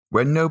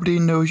where Nobody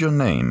Knows Your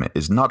Name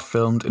is not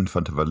filmed in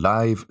front of a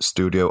live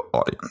studio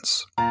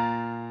audience.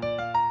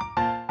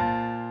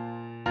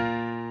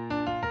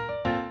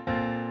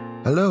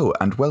 Hello,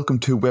 and welcome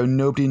to Where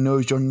Nobody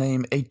Knows Your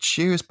Name, a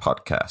Cheers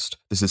podcast.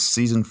 This is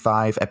Season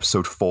 5,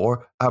 Episode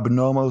 4,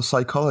 Abnormal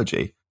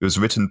Psychology. It was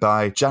written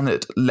by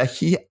Janet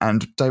Leckie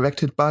and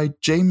directed by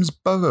James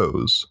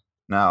Burrows.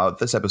 Now,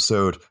 this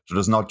episode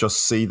does not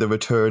just see the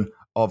return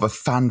of a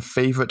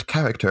fan-favourite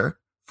character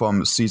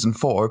from Season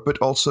 4, but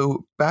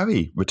also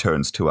Barry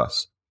returns to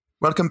us.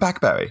 Welcome back,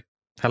 Barry.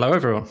 Hello,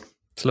 everyone.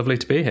 It's lovely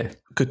to be here.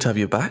 Good to have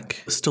you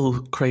back.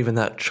 Still craving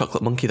that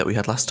chocolate monkey that we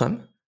had last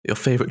time. Your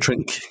favourite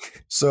drink.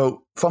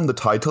 So, from the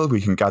title,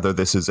 we can gather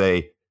this is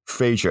a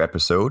Frasier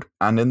episode.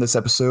 And in this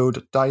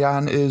episode,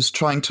 Diane is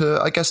trying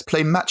to,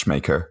 play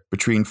matchmaker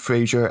between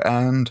Frasier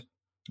and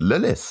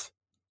Lilith,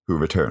 who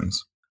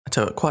returns.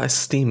 So quite a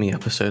steamy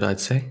episode, I'd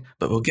say.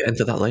 But we'll get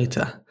into that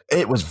later.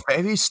 It was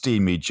very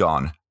steamy,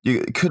 John.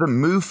 You couldn't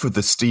move for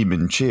the steam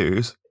in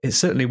Cheers. It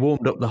certainly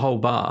warmed up the whole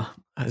bar.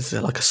 Is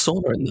there like a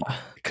sauna in there?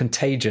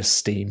 Contagious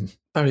steam.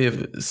 Barry,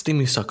 if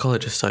steamy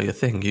psychologists are your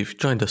thing, you've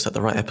joined us at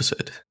the right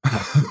episode.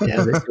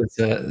 Yeah, this was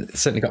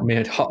certainly got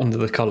me hot under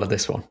the collar,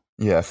 this one.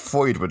 Yeah,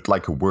 Freud would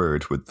like a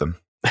word with them.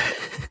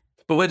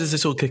 But where does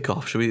this all kick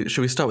off? Should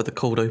we start with the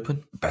cold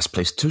open? Best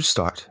place to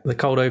start. The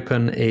cold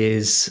open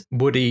is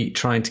Woody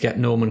trying to get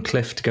Norm and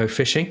Cliff to go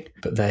fishing,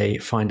 but they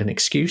find an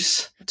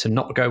excuse to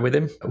not go with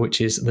him, which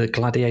is the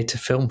Gladiator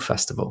Film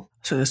Festival.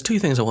 So there's two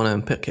things I want to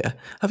unpick here.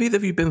 Have either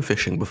of you been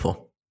fishing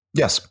before?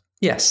 Yes.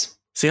 Yes.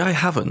 See, I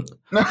haven't.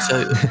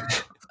 So,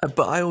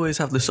 but I always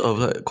have this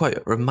sort of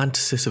quite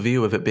romanticist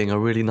view of it being a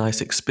really nice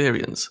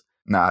experience.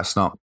 Nah, it's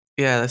not.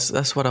 Yeah,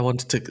 that's what I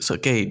wanted to sort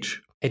of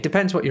gauge. It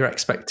depends what your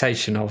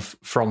expectation of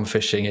from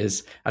fishing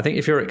is. I think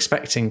if you're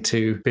expecting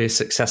to be a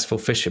successful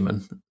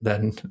fisherman,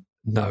 then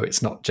no,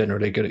 it's not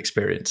generally a good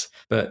experience.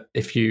 But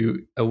if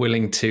you are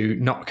willing to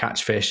not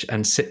catch fish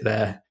and sit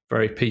there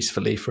very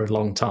peacefully for a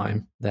long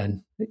time,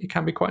 then it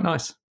can be quite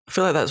nice. I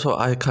feel like that's what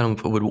I kind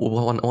of would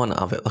want out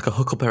of it, like a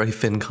Huckleberry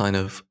Finn kind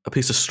of, a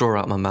piece of straw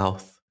out my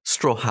mouth,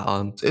 straw hat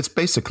on. It's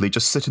basically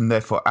just sitting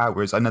there for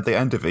hours, and at the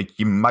end of it,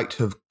 you might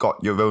have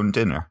got your own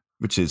dinner,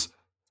 which is,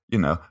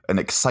 an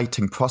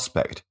exciting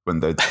prospect when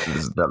there's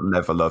that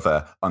level of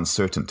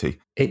uncertainty.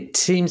 It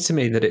seems to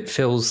me that it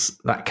fills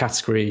that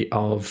category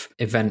of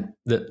event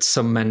that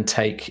some men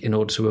take in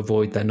order to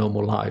avoid their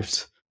normal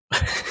lives.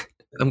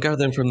 I'm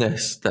gathering from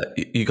this that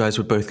you guys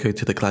would both go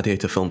to the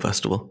Gladiator Film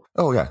Festival.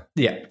 Oh, yeah.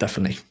 Yeah,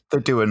 definitely. They're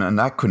doing an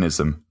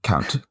anachronism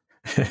count.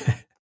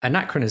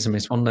 Anachronism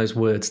is one of those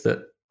words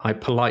that I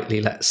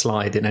politely let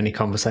slide in any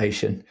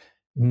conversation,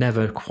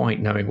 never quite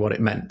knowing what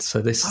it meant. So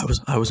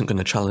I wasn't going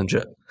to challenge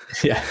it.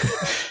 Yeah.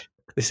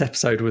 This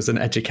episode was an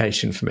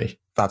education for me.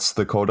 That's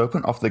the cold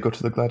open. Off they go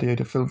to the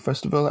Gladiator Film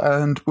Festival,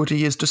 and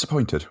Woody is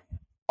disappointed.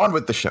 On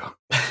with the show.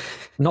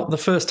 Not the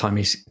first time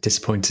he's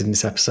disappointed in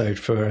this episode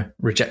for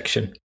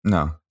rejection.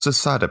 No, it's a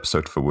sad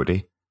episode for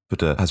Woody,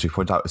 but as we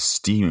point out, a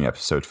steamy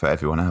episode for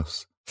everyone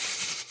else.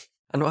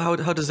 And how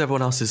does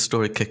everyone else's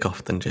story kick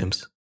off then,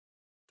 James?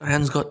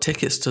 Diane's got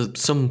tickets to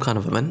some kind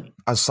of event.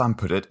 As Sam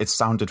put it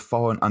sounded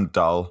foreign and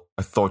dull.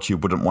 I thought you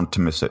wouldn't want to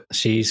miss it.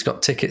 She's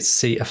got tickets to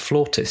see a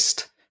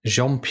flautist,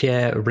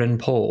 Jean-Pierre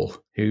Renpaul,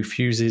 who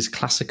fuses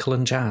classical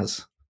and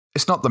jazz.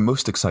 It's not the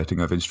most exciting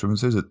of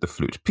instruments, is it, the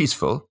flute?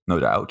 Peaceful, no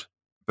doubt.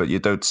 But you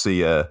don't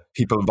see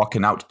people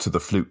rocking out to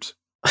the flute.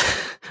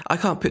 I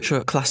can't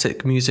picture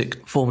classic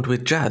music formed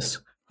with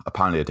jazz.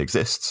 Apparently it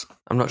exists.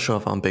 I'm not sure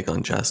if I'm big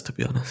on jazz, to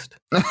be honest.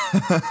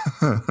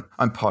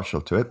 I'm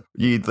partial to it.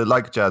 You either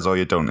like jazz or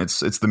you don't. It's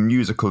the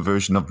musical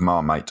version of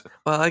Marmite.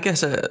 Well, I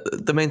guess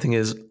the main thing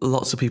is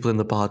lots of people in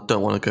the bar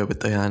don't want to go with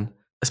Diane.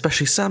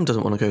 Especially Sam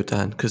doesn't want to go with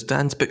Dan, because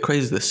Dan's a bit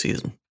crazy this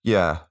season.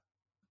 Yeah.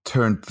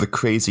 Turned the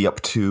crazy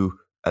up to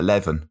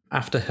 11.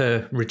 After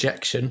her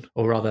rejection,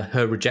 or rather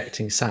her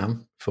rejecting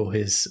Sam for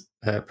his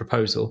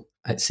proposal,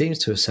 it seems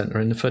to have sent her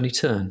in a funny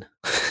turn.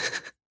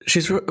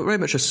 She's very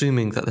much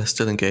assuming that they're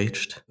still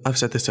engaged. I've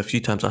said this a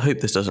few times. I hope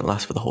this doesn't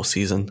last for the whole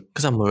season,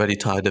 because I'm already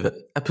tired of it.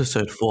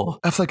 Episode 4.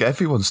 I think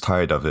everyone's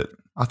tired of it.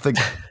 I think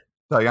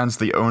Diane's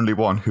the only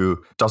one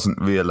who doesn't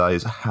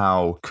realise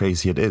how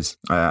crazy it is.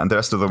 And the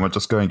rest of them are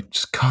just going,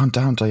 just calm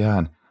down,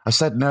 Diane. I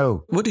said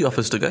no. Woody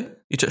offers to go.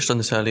 You touched on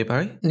this earlier,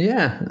 Barry.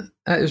 Yeah,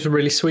 it was a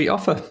really sweet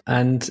offer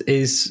and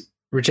is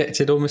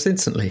rejected almost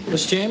instantly.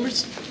 Miss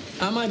Chambers,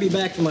 I might be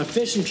back from my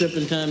fishing trip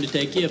in time to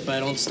take you if I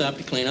don't stop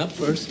to clean up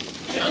first.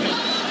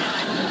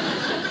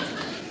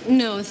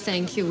 No,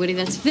 thank you, Woody.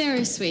 That's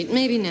very sweet.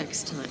 Maybe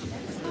next time.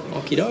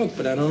 Okie doke,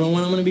 but I don't know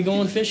when I'm going to be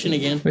going fishing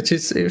again. Which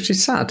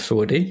is sad for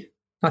Woody.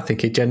 I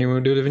think he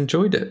genuinely would have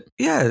enjoyed it.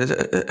 Yeah,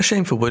 a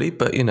shame for Woody,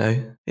 but,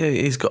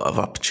 he's got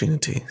other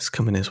opportunities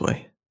coming his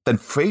way. Then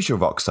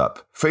Frasier rocks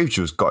up.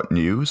 Frasier's got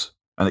news,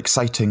 an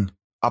exciting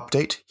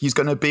update. He's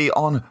going to be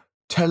on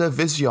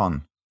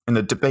television in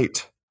a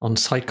debate. On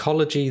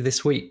Psychology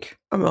This Week.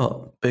 I'm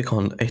not big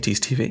on 80s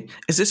TV.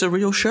 Is this a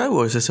real show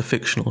or is this a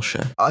fictional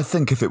show? I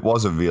think if it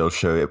was a real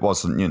show, it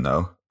wasn't,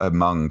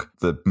 among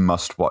the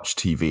must-watch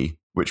TV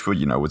which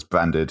was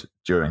branded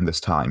during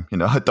this time.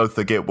 I don't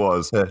think it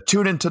was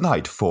tune in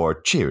tonight for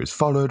Cheers,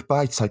 followed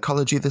by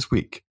Psychology this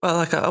week.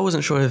 Well, I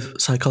wasn't sure if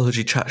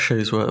psychology chat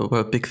shows were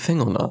a big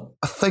thing or not.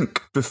 I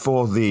think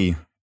before the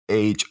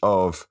age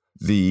of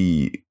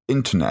the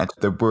internet,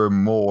 there were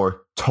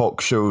more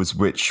talk shows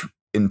which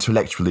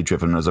intellectually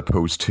driven as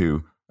opposed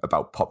to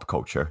about pop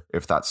culture,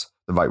 if that's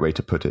the right way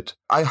to put it.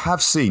 I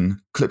have seen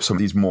clips of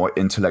these more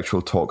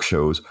intellectual talk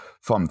shows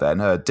from then.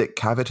 Dick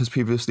Cavett has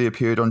previously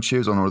appeared on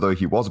Cheers, and although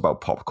he was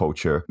about pop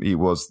culture, he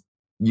was,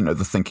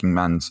 the Thinking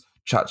Man's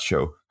chat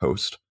show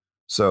host.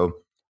 So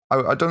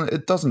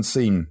it doesn't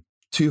seem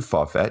too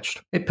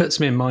far-fetched. It puts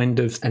me in mind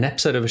of an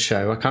episode of a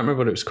show, I can't remember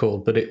what it was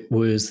called, but it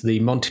was the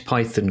Monty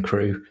Python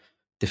crew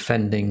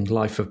defending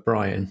Life of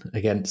Brian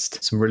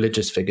against some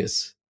religious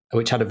figures,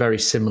 which had a very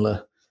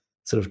similar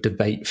sort of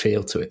debate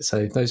feel to it.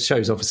 So those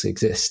shows obviously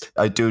exist.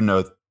 I do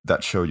know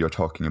that show you're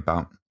talking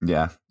about.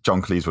 Yeah,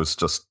 John Cleese was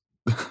just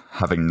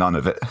having none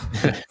of it.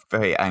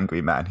 Very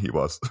angry man he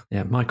was.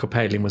 Yeah, Michael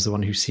Palin was the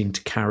one who seemed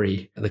to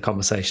carry the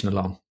conversation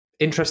along.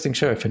 Interesting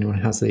show if anyone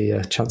has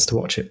the chance to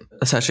watch it.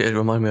 That's actually, it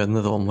reminded me of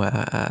another one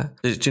where,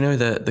 do you know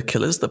the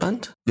Killers, the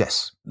band?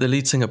 Yes. The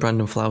lead singer,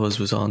 Brandon Flowers,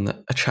 was on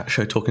a chat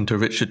show talking to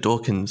Richard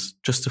Dawkins,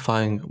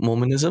 justifying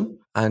Mormonism.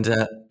 And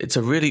it's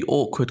a really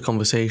awkward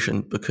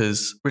conversation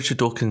because Richard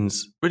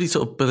Dawkins really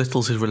sort of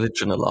belittles his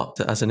religion a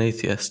lot as an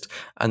atheist.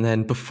 And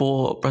then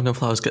before Brandon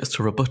Flowers gets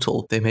to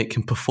rebuttal, they make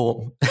him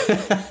perform.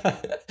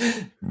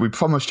 We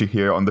promised you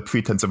here on the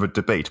pretense of a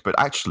debate, but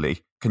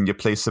actually, can you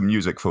play some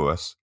music for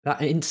us?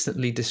 That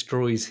instantly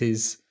destroys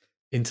his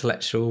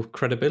intellectual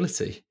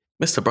credibility.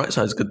 Mr.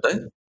 Brightside's good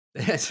though.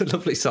 Yeah, it's a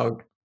lovely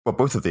song. Well,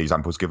 both of the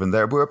examples given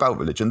there were about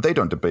religion. They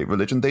don't debate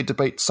religion, they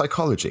debate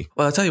psychology.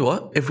 Well, I'll tell you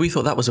what, if we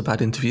thought that was a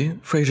bad interview,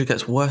 Frasier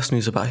gets worse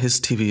news about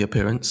his TV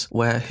appearance,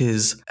 where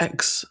his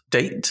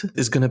ex-date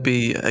is going to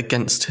be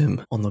against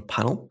him on the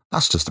panel.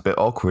 That's just a bit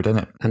awkward,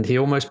 isn't it? And he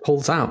almost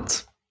pulls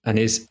out and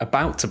is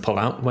about to pull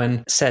out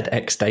when said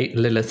ex-date,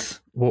 Lilith,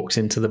 walks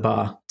into the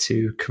bar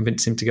to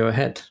convince him to go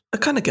ahead. I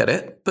kind of get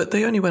it, but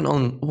they only went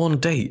on one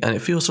date, and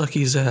it feels like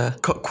he's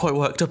got quite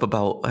worked up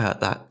about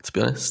that, to be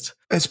honest.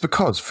 It's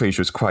because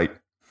Frasier's quite...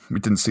 We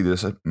didn't see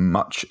this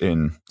much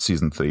in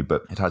season 3,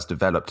 but it has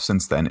developed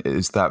since then,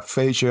 is that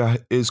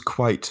Frasier is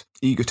quite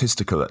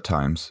egotistical at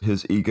times.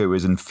 His ego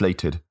is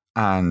inflated.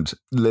 And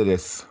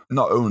Lilith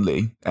not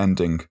only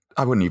ending,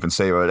 I wouldn't even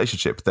say a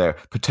relationship, their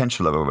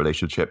potential of a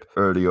relationship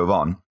earlier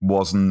on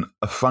was an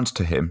affront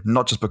to him,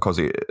 not just because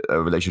a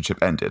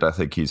relationship ended, I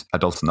think he's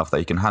adult enough that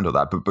he can handle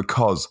that, but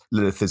because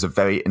Lilith is a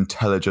very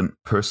intelligent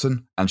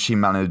person and she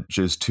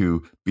manages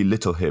to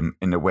belittle him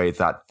in a way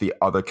that the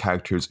other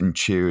characters in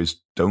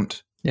Cheers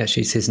don't. Yeah,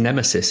 she's his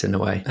nemesis in a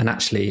way. And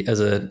actually,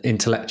 as an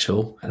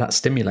intellectual, that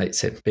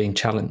stimulates him, being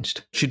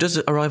challenged. She does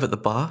arrive at the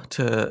bar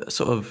to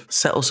sort of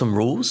settle some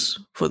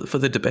rules for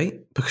the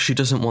debate because she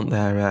doesn't want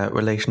their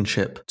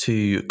relationship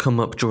to come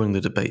up during the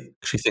debate.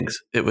 She thinks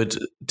it would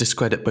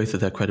discredit both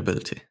of their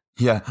credibility.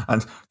 Yeah,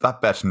 and that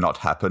better not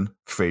happen,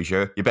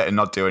 Frasier. You better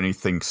not do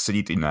anything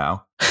seedy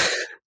now.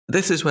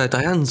 This is where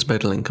Diane's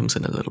meddling comes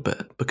in a little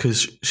bit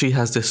because she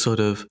has this sort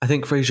of, I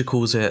think Frasier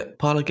calls it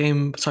parlor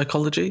game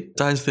psychology.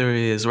 Diane's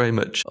theory is very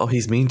much,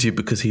 he's mean to you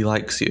because he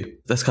likes you.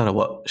 That's kind of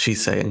what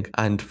she's saying.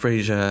 And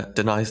Frasier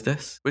denies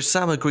this, which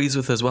Sam agrees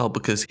with as well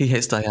because he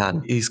hates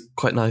Diane. He's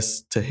quite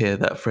nice to hear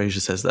that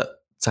Frasier says that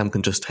Sam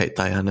can just hate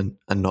Diane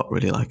and not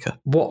really like her.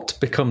 What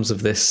becomes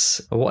of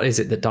this? What is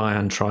it that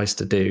Diane tries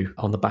to do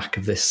on the back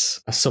of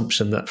this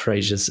assumption that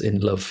Frasier's in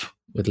love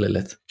with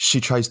Lilith? She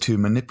tries to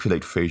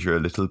manipulate Frasier a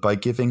little by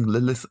giving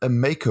Lilith a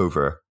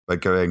makeover, by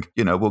going,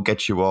 we'll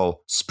get you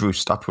all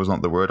spruced up was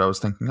not the word I was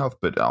thinking of,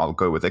 but I'll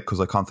go with it because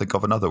I can't think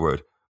of another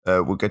word.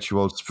 We'll get you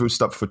all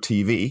spruced up for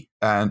TV,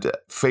 and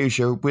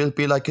Frasier will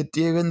be like a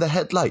deer in the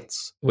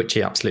headlights. Which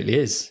he absolutely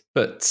is.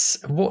 But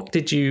what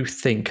did you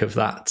think of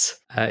that?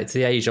 It's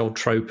the age-old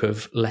trope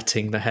of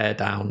letting the hair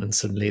down and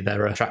suddenly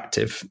they're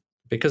attractive,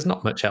 because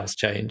not much else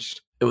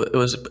changed. It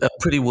was a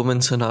Pretty Woman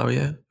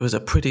scenario. It was a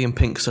Pretty in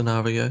Pink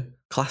scenario.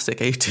 Classic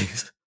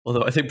 80s.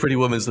 Although I think Pretty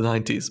Woman's the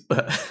 90s,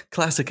 but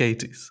classic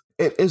 80s.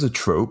 It is a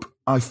trope.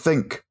 I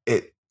think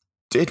it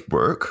did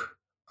work.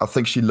 I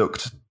think she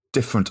looked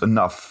different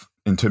enough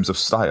in terms of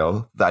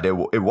style that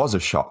it was a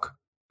shock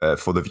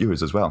for the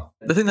viewers as well.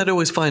 The thing that I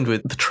always find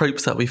with the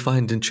tropes that we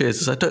find in Cheers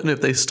is I don't know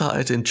if they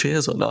started in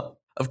Cheers or not.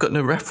 I've got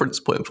no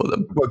reference point for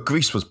them. Well,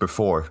 Grease was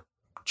before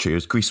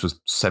Cheers. Grease was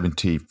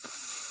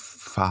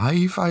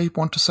 75, I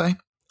want to say.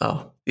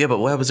 Oh, yeah, but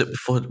where was it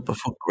before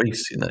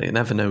Grease? You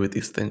never know with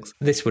these things.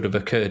 This would have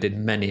occurred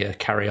in many a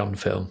Carry On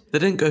film. They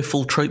didn't go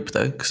full trope,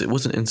 though, because it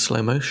wasn't in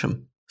slow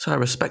motion. So I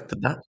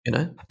respected that,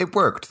 It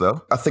worked,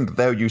 though. I think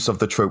their use of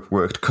the trope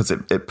worked because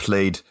it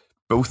played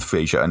both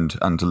Frasier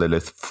and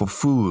Lilith for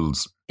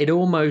fools. It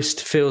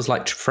almost feels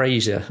like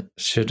Frasier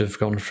should have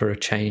gone for a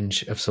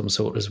change of some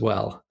sort as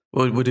well.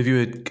 Well, would have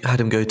you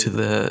had him go to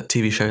the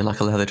TV show in like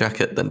a leather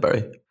jacket then,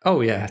 Barry? Oh,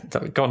 yeah.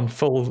 Gone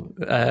full...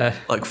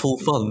 like full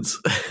Fonz.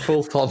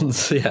 Full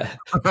Fonz, yeah.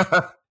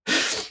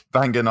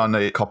 Banging on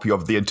a copy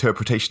of The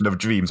Interpretation of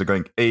Dreams and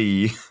going,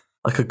 hey.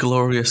 Like a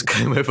glorious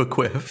game over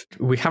quiff.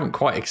 We haven't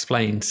quite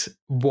explained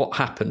what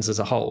happens as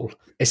a whole.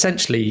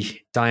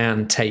 Essentially,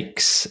 Diane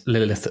takes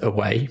Lilith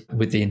away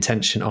with the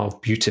intention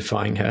of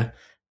beautifying her,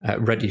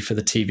 ready for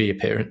the TV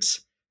appearance.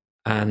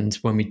 And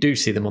when we do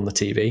see them on the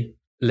TV,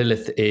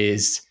 Lilith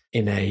is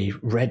in a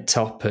red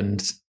top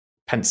and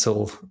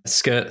pencil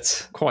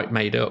skirt, quite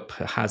made up,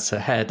 has her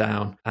hair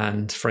down,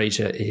 and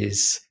Frasier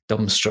is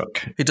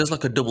dumbstruck. He does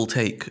like a double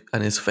take,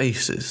 and his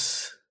face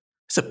is...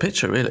 It's a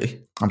picture,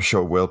 really. I'm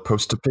sure we'll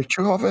post a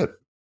picture of it.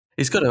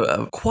 He's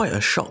got quite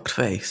a shocked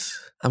face.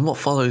 And what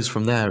follows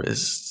from there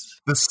is...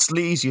 The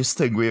sleaziest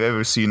thing we've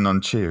ever seen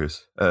on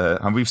Cheers.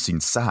 And we've seen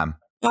Sam.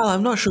 Well,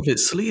 I'm not sure if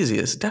it's sleazy.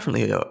 It's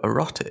definitely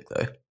erotic,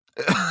 though.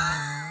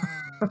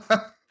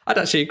 I'd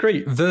actually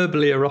agree.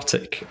 Verbally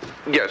erotic.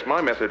 Yes, my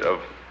method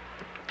of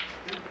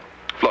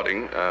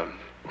flooding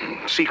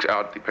seeks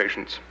out the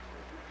patient's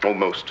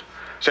most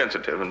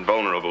sensitive and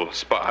vulnerable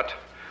spot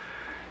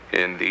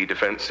in the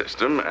defense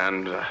system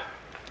and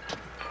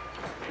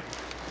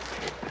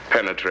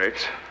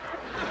penetrates,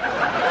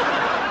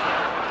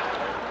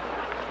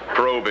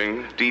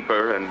 probing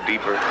deeper and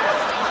deeper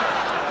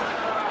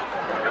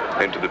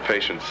into the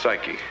patient's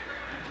psyche,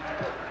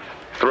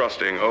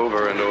 thrusting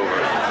over and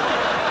over,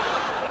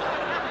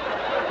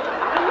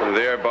 and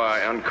thereby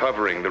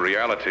uncovering the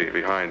reality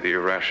behind the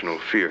irrational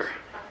fear.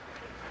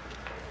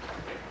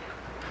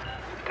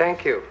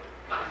 Thank you,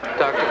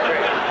 Dr.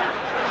 Crane.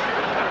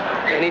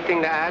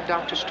 Anything to add,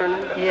 Dr.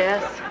 Sterling?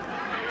 Yes.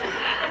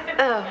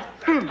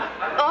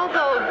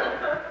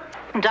 Although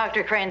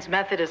Dr. Crane's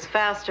method is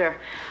faster,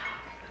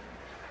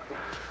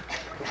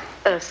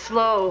 a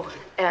slow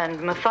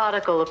and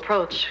methodical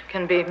approach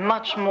can be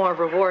much more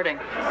rewarding.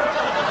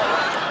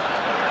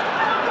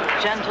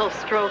 Gentle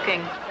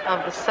stroking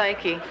of the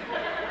psyche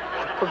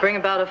will bring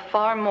about a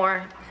far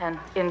more and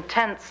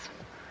intense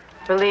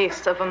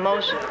release of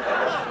emotion,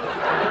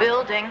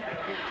 building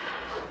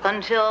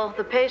until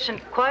the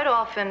patient quite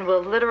often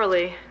will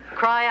literally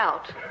cry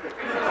out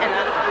in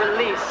a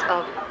release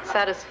of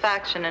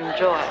satisfaction and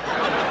joy.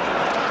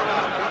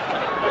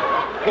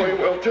 Point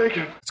well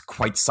taken. It's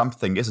quite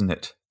something, isn't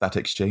it, that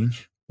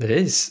exchange? It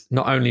is,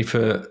 not only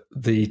for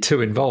the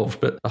two involved,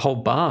 but the whole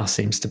bar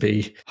seems to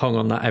be hung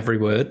on that every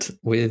word,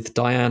 with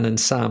Diane and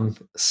Sam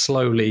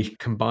slowly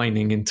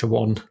combining into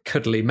one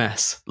cuddly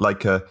mess.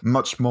 Like a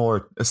much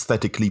more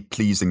aesthetically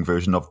pleasing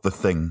version of The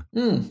Thing.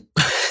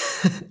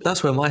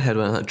 That's where my head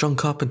went. Like, John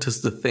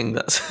Carpenter's The Thing.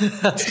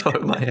 That's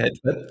where my head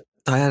went.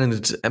 Diane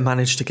had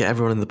managed to get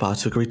everyone in the bar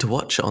to agree to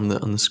watch it on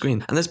the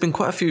screen. And there's been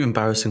quite a few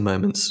embarrassing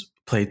moments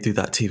played through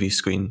that TV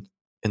screen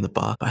in the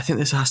bar. But I think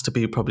this has to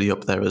be probably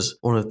up there as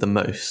one of the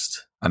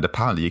most. And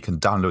apparently you can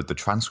download the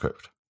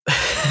transcript.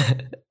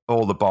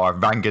 All the bar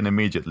rang in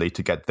immediately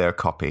to get their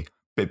copy.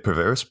 Bit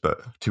perverse,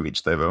 but to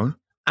each their own.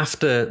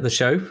 After the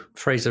show,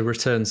 Frasier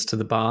returns to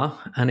the bar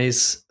and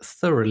is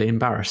thoroughly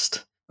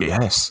embarrassed.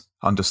 Yes,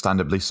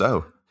 understandably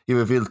so. He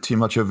revealed too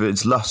much of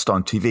his lust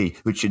on TV,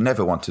 which you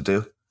never want to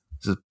do.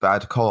 It's a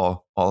bad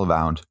call all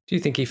around. Do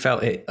you think he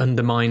felt it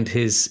undermined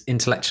his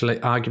intellectual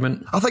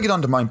argument? I think it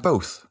undermined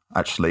both,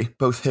 actually,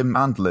 both him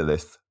and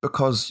Lilith,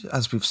 because,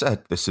 as we've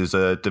said, this is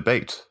a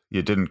debate.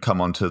 You didn't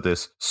come onto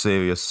this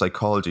serious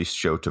psychology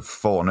show to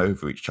fawn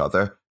over each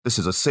other. This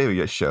is a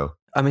serious show.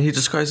 I mean, he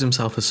describes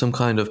himself as some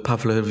kind of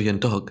Pavlovian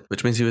dog,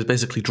 which means he was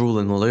basically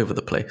drooling all over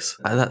the place.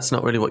 And that's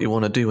not really what you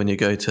want to do when you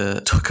go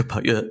to talk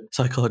about your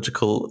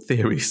psychological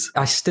theories.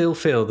 I still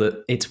feel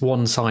that it's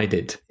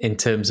one-sided in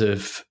terms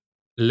of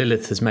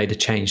Lilith has made a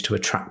change to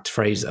attract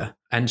Frasier,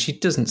 and she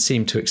doesn't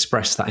seem to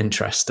express that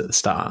interest at the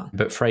start,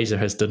 but Frasier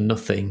has done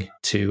nothing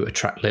to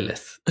attract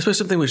Lilith. I suppose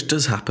something which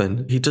does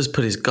happen, he does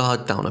put his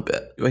guard down a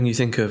bit. When you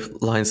think of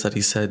lines that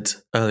he said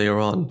earlier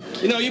on.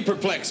 You know, you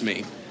perplex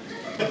me.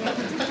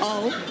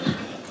 Oh?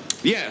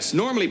 Yes,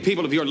 normally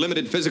people of your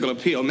limited physical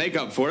appeal make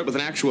up for it with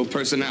an actual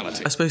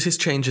personality. I suppose his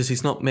change is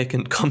he's not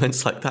making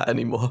comments like that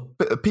anymore.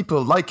 But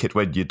people like it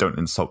when you don't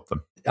insult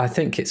them. I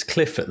think it's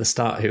Cliff at the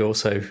start who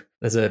also...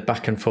 There's a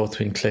back and forth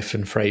between Cliff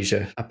and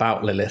Frasier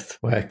about Lilith,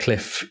 where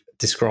Cliff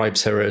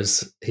describes her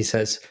as, he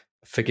says,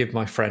 forgive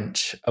my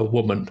French, a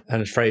woman.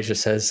 And Frasier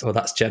says, oh,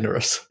 that's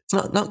generous.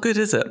 It's not good,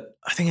 is it?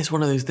 I think it's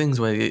one of those things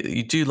where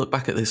you do look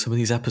back at some of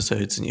these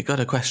episodes and you've got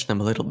to question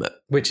them a little bit.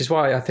 Which is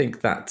why I think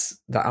that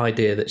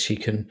idea that she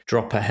can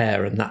drop her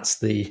hair and that's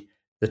the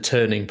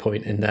turning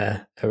point in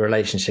her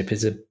relationship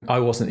I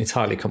wasn't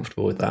entirely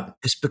comfortable with that.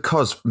 It's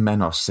because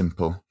men are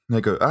simple. They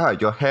go,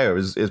 your hair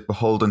is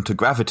beholden to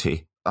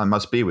gravity. I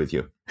must be with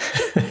you.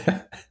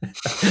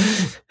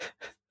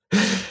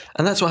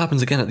 And that's what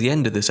happens again at the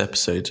end of this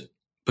episode,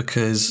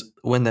 because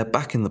when they're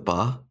back in the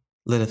bar,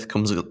 Lilith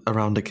comes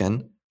around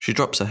again. She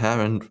drops her hair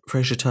and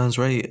Frasier turns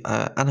very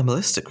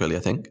animalistic, really, I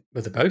think.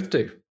 But they both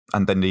do.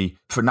 And then he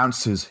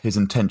pronounces his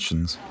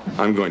intentions.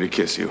 I'm going to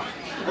kiss you.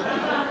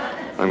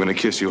 I'm going to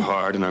kiss you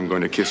hard, and I'm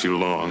going to kiss you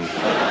long.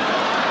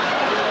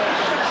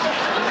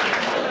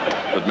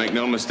 But make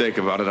no mistake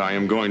about it, I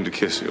am going to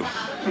kiss you.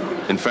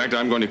 In fact,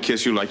 I'm going to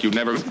kiss you like you've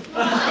never...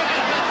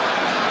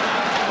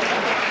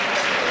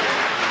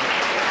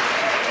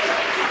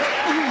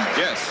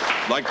 Yes,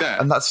 Like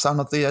that. And that sound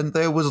at the end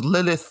there was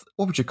Lilith,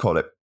 what would you call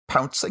it?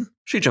 Pouncing?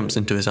 She jumps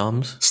into his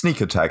arms. Sneak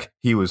attack.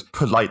 He was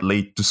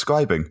politely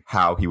describing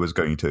how he was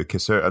going to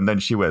kiss her, and then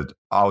she went,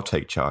 I'll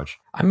take charge.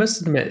 I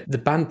must admit, the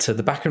banter,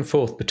 the back and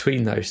forth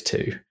between those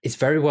two is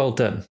very well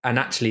done. And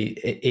actually,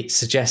 it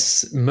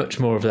suggests much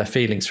more of their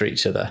feelings for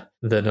each other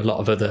than a lot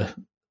of other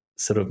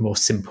sort of more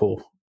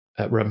simple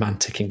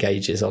romantic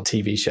engages on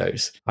TV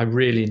shows. I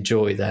really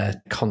enjoy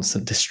their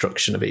constant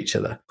destruction of each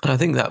other. And I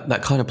think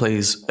that kind of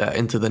plays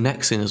into the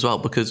next scene as well,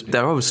 because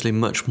they're obviously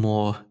much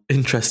more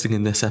interesting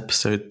in this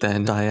episode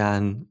than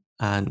Diane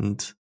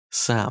and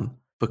Sam,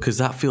 because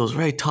that feels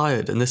very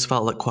tired, and this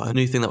felt like quite a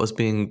new thing that was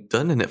being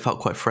done, and it felt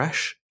quite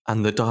fresh.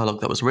 And the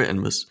dialogue that was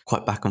written was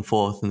quite back and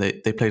forth, and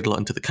they played a lot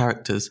into the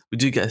characters. We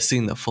do get a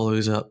scene that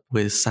follows up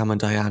with Sam and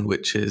Diane,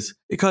 which is,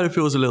 it kind of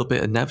feels a little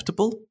bit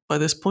inevitable by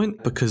this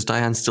point, because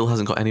Diane still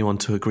hasn't got anyone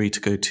to agree to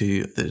go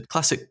to the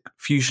classic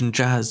fusion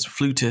jazz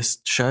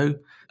flutist show.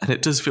 And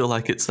it does feel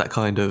like it's that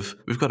kind of,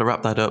 we've got to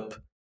wrap that up.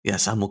 Yeah,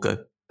 Sam will go.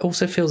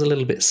 Also feels a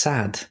little bit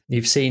sad.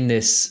 You've seen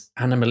this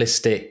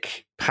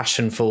animalistic,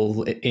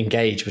 passionful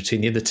engage between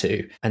the other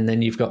two, and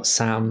then you've got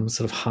Sam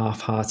sort of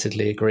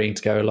half-heartedly agreeing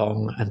to go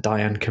along and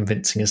Diane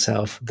convincing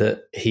herself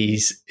that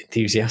he's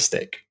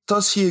enthusiastic.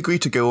 Does he agree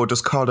to go, or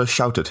does Carter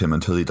shout at him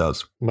until he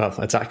does? Well,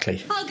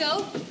 exactly. I'll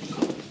go.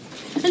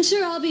 And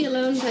sure, I'll be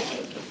alone,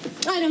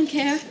 but I don't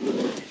care.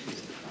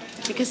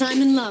 Because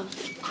I'm in love.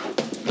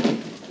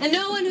 And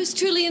no one who's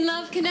truly in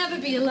love can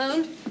ever be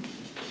alone.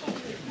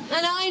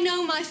 And I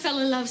know my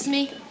fella loves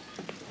me.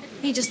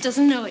 He just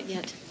doesn't know it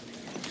yet.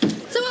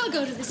 So I'll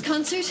go to this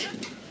concert,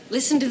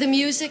 listen to the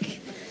music,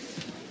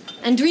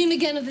 and dream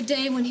again of the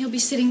day when he'll be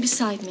sitting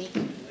beside me,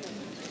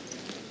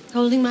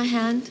 holding my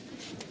hand,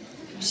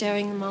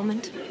 sharing the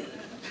moment.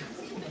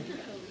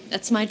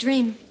 That's my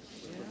dream,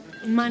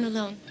 and mine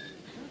alone.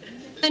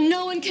 And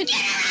no one can...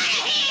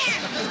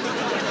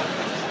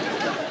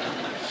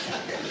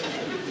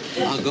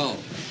 I'll go.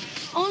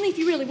 Only if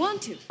you really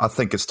want to. I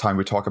think it's time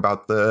we talk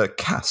about the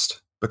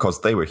cast,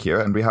 because they were here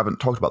and we haven't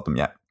talked about them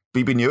yet.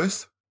 Bebe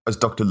Neuwirth as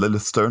Dr.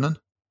 Lilith Sternin.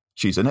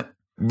 She's in it.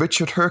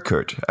 Richard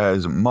Herkert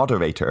as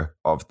moderator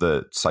of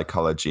the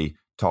psychology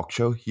talk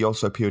show. He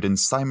also appeared in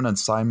Simon &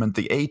 Simon,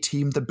 The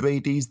A-Team, The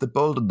Bradys, The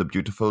Bold and the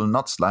Beautiful,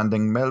 Knots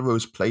Landing,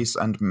 Melrose Place,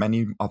 and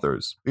many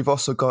others. We've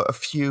also got a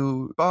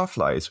few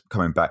barflies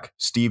coming back.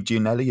 Steve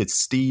Gianelli as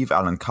Steve,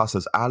 Alan Cuss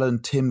as Alan,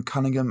 Tim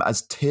Cunningham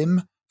as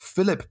Tim,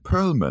 Philip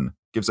Perlman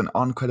gives an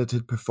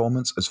uncredited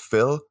performance as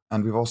Phil,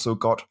 and we've also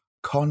got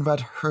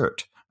Conrad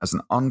Hurt as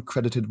an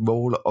uncredited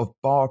role of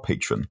bar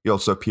patron. He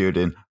also appeared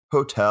in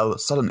Hotel,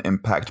 Sudden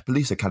Impact,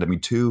 Police Academy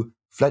 2,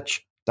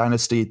 Fletch,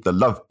 Dynasty, The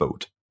Love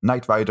Boat,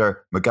 Knight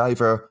Rider,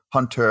 MacGyver,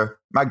 Hunter,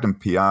 Magnum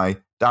P.I.,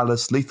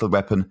 Dallas, Lethal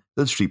Weapon,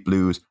 Hill Street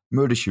Blues,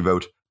 Murder, She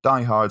Wrote,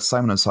 Die Hard,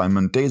 Simon &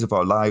 Simon, Days of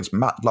Our Lives,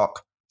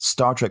 Matlock,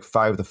 Star Trek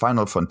V, The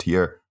Final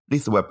Frontier,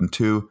 Lethal Weapon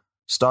 2,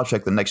 Star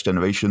Trek The Next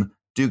Generation,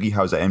 Doogie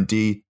Howser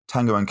MD,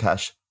 Tango and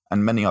Cash,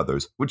 and many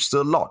others, which is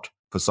a lot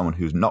for someone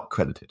who's not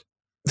credited.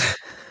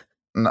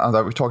 Now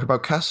that we've talked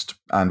about cast,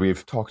 and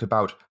we've talked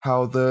about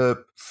how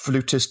the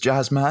flutist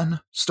jazz man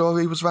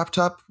story was wrapped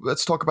up,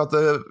 let's talk about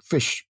the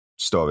fish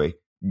story.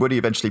 Woody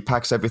eventually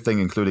packs everything,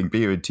 including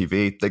beer and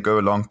TV. They go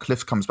along.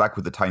 Cliff comes back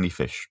with a tiny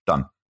fish.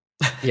 Done.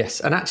 Yes,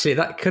 and actually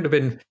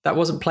that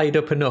wasn't played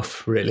up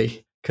enough,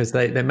 really, because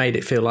they made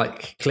it feel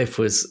like Cliff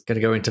was going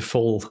to go into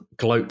full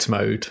gloat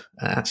mode.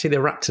 Actually, they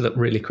wrapped it up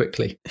really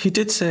quickly. He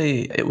did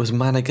say it was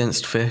man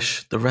against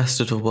fish. The rest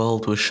of the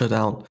world was shut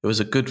out. It was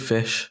a good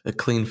fish, a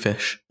clean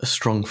fish, a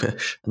strong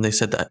fish. And they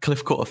said that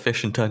Cliff caught a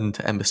fish and turned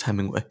into Ernest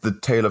Hemingway. The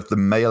tale of the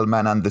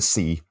mailman and the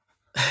sea.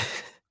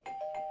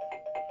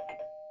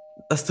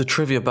 That's the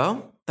trivia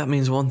bell. That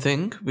means one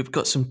thing. We've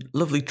got some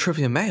lovely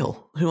trivia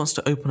mail. Who wants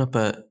to open up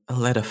a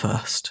letter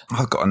first?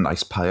 I've got a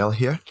nice pile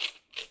here.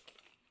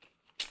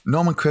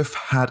 Norman Criff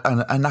had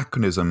an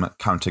anachronism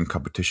counting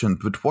competition,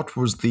 but what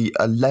was the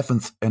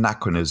 11th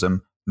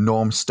anachronism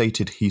Norm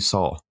stated he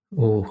saw?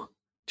 Oh,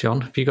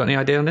 John, have you got any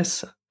idea on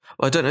this?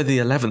 Well, I don't know the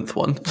 11th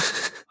one.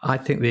 I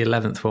think the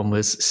 11th one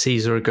was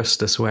Caesar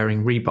Augustus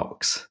wearing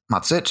Reeboks.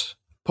 That's it.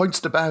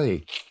 Points to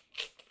Barry.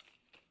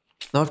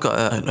 Now I've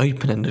got an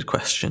open-ended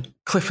question.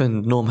 Cliff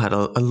and Norm had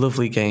a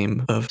lovely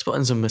game of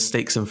spotting some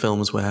mistakes in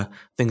films where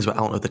things were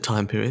out of the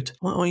time period.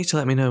 I want you to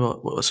let me know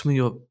what some of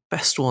your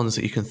best ones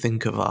that you can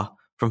think of are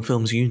from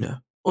films you know,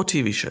 or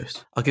TV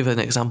shows. I'll give an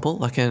example.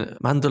 Like in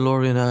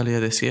Mandalorian earlier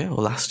this year,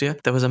 or last year,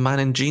 there was a man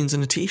in jeans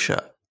and a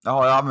t-shirt. Oh,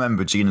 I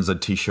remember Gene as a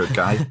t-shirt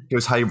guy. He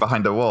was hiding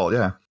behind a wall,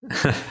 yeah.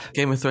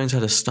 Game of Thrones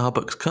had a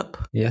Starbucks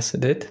cup. Yes,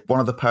 it did.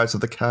 One of the Pirates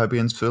of the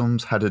Caribbean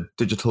films had a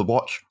digital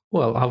watch.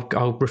 Well,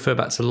 I'll refer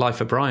back to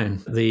Life of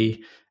Brian. The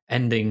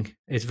ending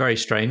is very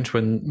strange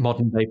when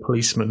modern-day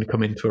policemen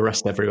come in to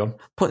arrest everyone.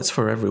 Points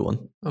for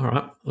everyone. All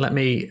right, let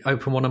me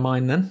open one of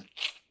mine then.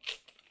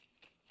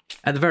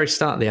 At the very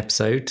start of the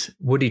episode,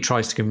 Woody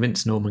tries to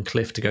convince Norm and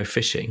Cliff to go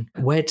fishing.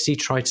 Where does he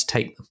try to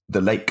take them?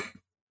 The lake.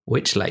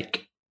 Which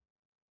lake?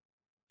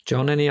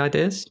 John, any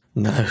ideas?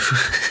 No.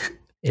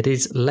 It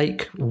is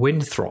Lake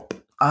Winthrop.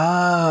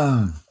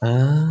 Ah.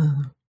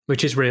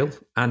 which is real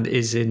and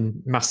is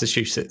in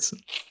Massachusetts.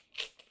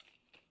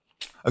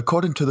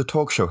 According to the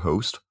talk show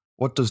host,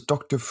 what does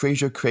Dr.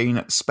 Fraser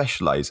Crane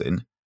specialise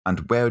in,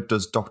 and where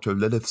does Dr.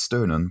 Lilith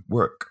Sternon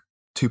work?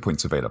 2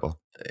 points available.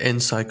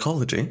 In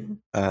psychology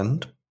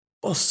and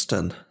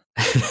Boston.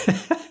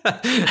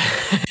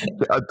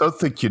 I don't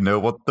think you know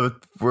what the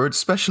word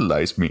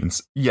specialise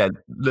means. Yeah,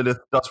 Lilith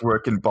does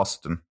work in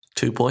Boston.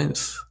 2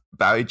 points.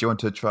 Barry, do you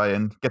want to try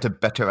and get a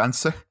better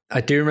answer?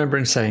 I do remember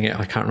him saying it.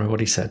 I can't remember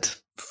what he said.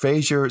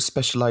 Fraser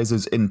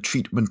specialises in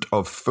treatment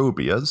of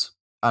phobias,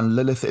 and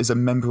Lilith is a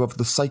member of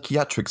the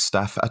psychiatric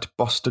staff at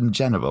Boston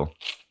General.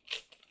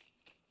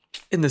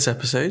 In this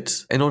episode,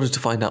 in order to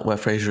find out where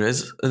Fraser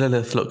is,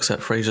 Lilith looks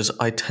at Fraser's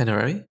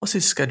itinerary. What's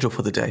his schedule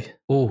for the day?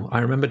 Oh, I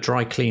remember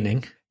dry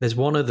cleaning. There's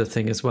one other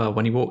thing as well.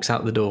 When he walks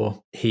out the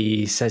door,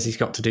 he says he's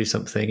got to do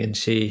something, and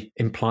she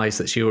implies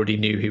that she already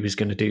knew he was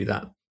going to do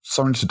that.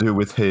 Something to do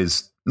with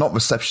his, not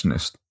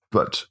receptionist,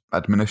 but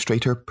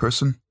administrator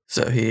person.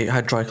 So he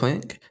had dry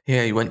cleaning.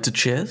 Here he went to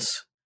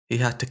Cheers. He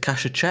had to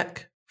cash a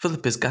check, fill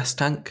up his gas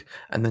tank,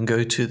 and then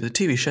go to the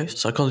TV show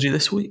Psychology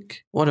This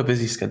Week. What a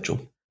busy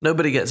schedule.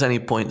 Nobody gets any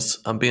points.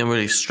 I'm being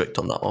really strict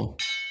on that one.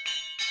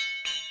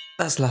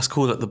 That's last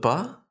call at the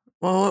bar.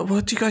 Well,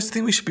 what do you guys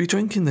think we should be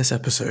drinking this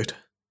episode?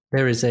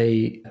 There is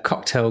a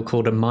cocktail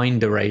called a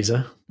Mind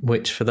Eraser,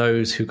 which for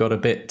those who got a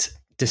bit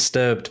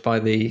disturbed by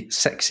the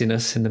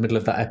sexiness in the middle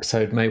of that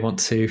episode may want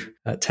to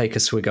take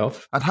a swig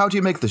of. And how do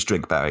you make this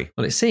drink, Barry?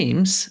 Well, it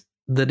seems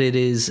that it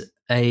is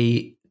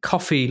a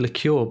coffee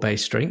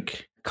liqueur-based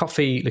drink.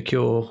 Coffee,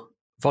 liqueur,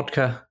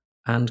 vodka,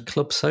 and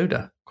club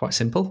soda. Quite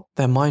simple.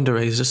 They're mind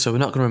erasers, so we're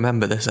not going to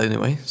remember this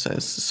anyway, so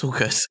it's all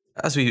good.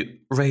 As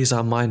we raise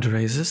our mind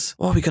erasers,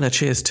 what are we going to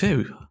cheers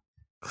to?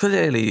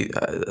 Clearly,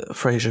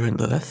 Fraser and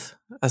Lilith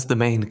as the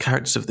main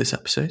characters of this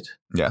episode.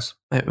 Yes.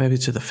 Maybe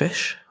to the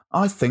fish?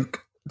 I think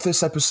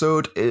this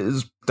episode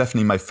is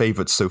definitely my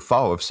favourite so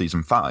far of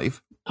Season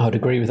 5. I would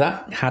agree with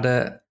that. Had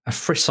a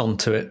frisson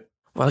to it.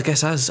 Well, I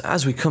guess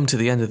as we come to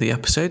the end of the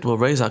episode, we'll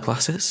raise our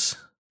glasses.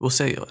 We'll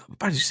say,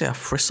 how did you say, a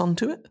frisson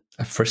to it?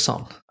 A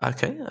frisson.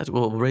 Okay,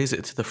 we'll raise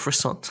it to the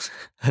frisson.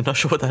 I'm not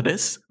sure what that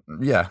is.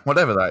 Yeah,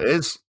 whatever that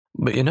is.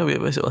 But you know,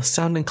 it was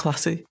sounding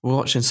classy. We're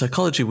watching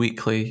Psychology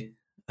Weekly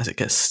as it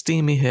gets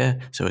steamy here,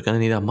 so we're going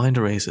to need our mind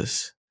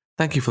erasers.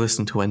 Thank you for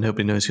listening to When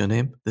Nobody Knows Your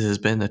Name. This has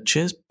been a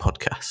Cheers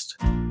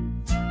podcast.